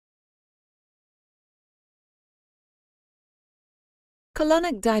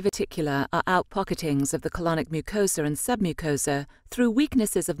Colonic diverticula are outpocketings of the colonic mucosa and submucosa through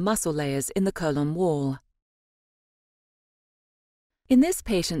weaknesses of muscle layers in the colon wall. In this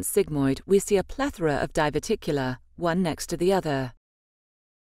patient's sigmoid, we see a plethora of diverticula, one next to the other.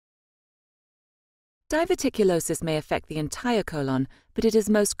 Diverticulosis may affect the entire colon, but it is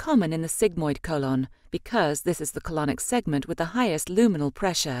most common in the sigmoid colon because this is the colonic segment with the highest luminal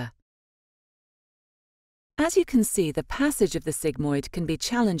pressure. As you can see, the passage of the sigmoid can be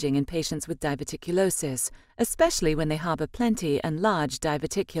challenging in patients with diverticulosis, especially when they harbour plenty and large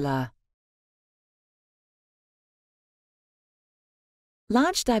diverticula.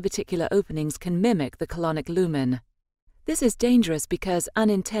 Large diverticular openings can mimic the colonic lumen. This is dangerous because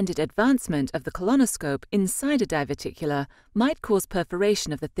unintended advancement of the colonoscope inside a diverticula might cause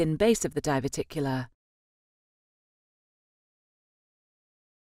perforation of the thin base of the diverticula.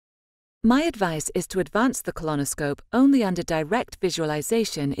 My advice is to advance the colonoscope only under direct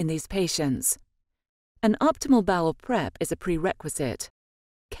visualization in these patients. An optimal bowel prep is a prerequisite.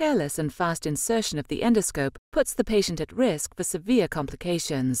 Careless and fast insertion of the endoscope puts the patient at risk for severe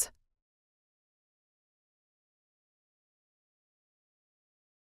complications.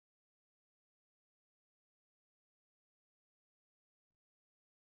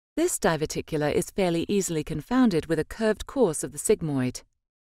 This diverticula is fairly easily confounded with a curved course of the sigmoid.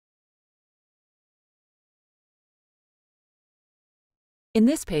 In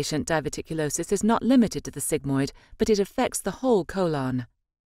this patient, diverticulosis is not limited to the sigmoid, but it affects the whole colon.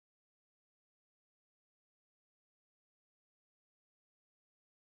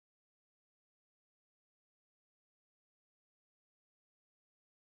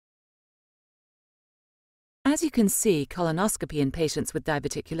 As you can see, colonoscopy in patients with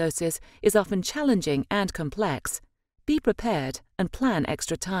diverticulosis is often challenging and complex. Be prepared and plan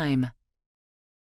extra time.